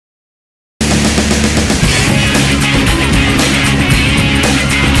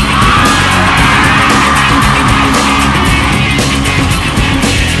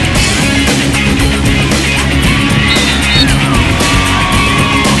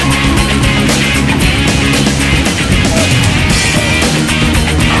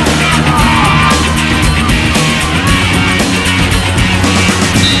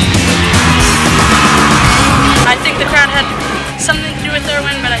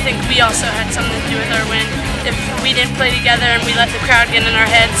think we also had something to do with our win. If we didn't play together and we let the crowd get in our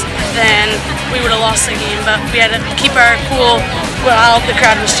heads, then we would have lost the game. But we had to keep our cool while the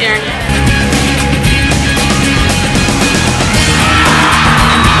crowd was cheering.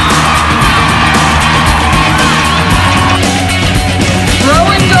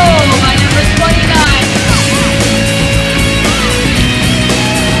 Rowan goal by number 29.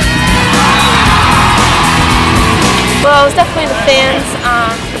 Well, it was definitely the fans.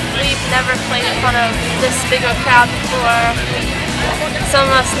 We've never played in front of this big of a crowd before. Some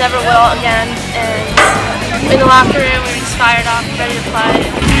of us never will again. And in the locker room, we were just fired up, ready to play.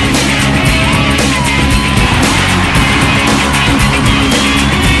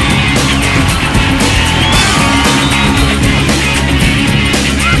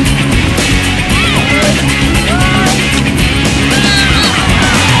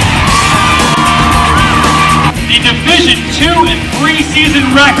 Division II and III season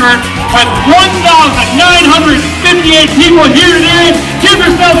record with 1,958 people here today. Give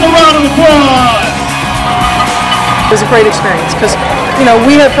yourselves a round of applause. It was a great experience because, you know,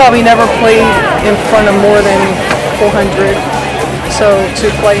 we had probably never played in front of more than 400. So to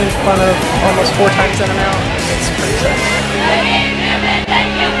play in front of almost 4 times that amount, it's pretty exciting.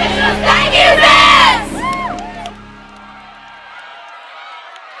 Thank you,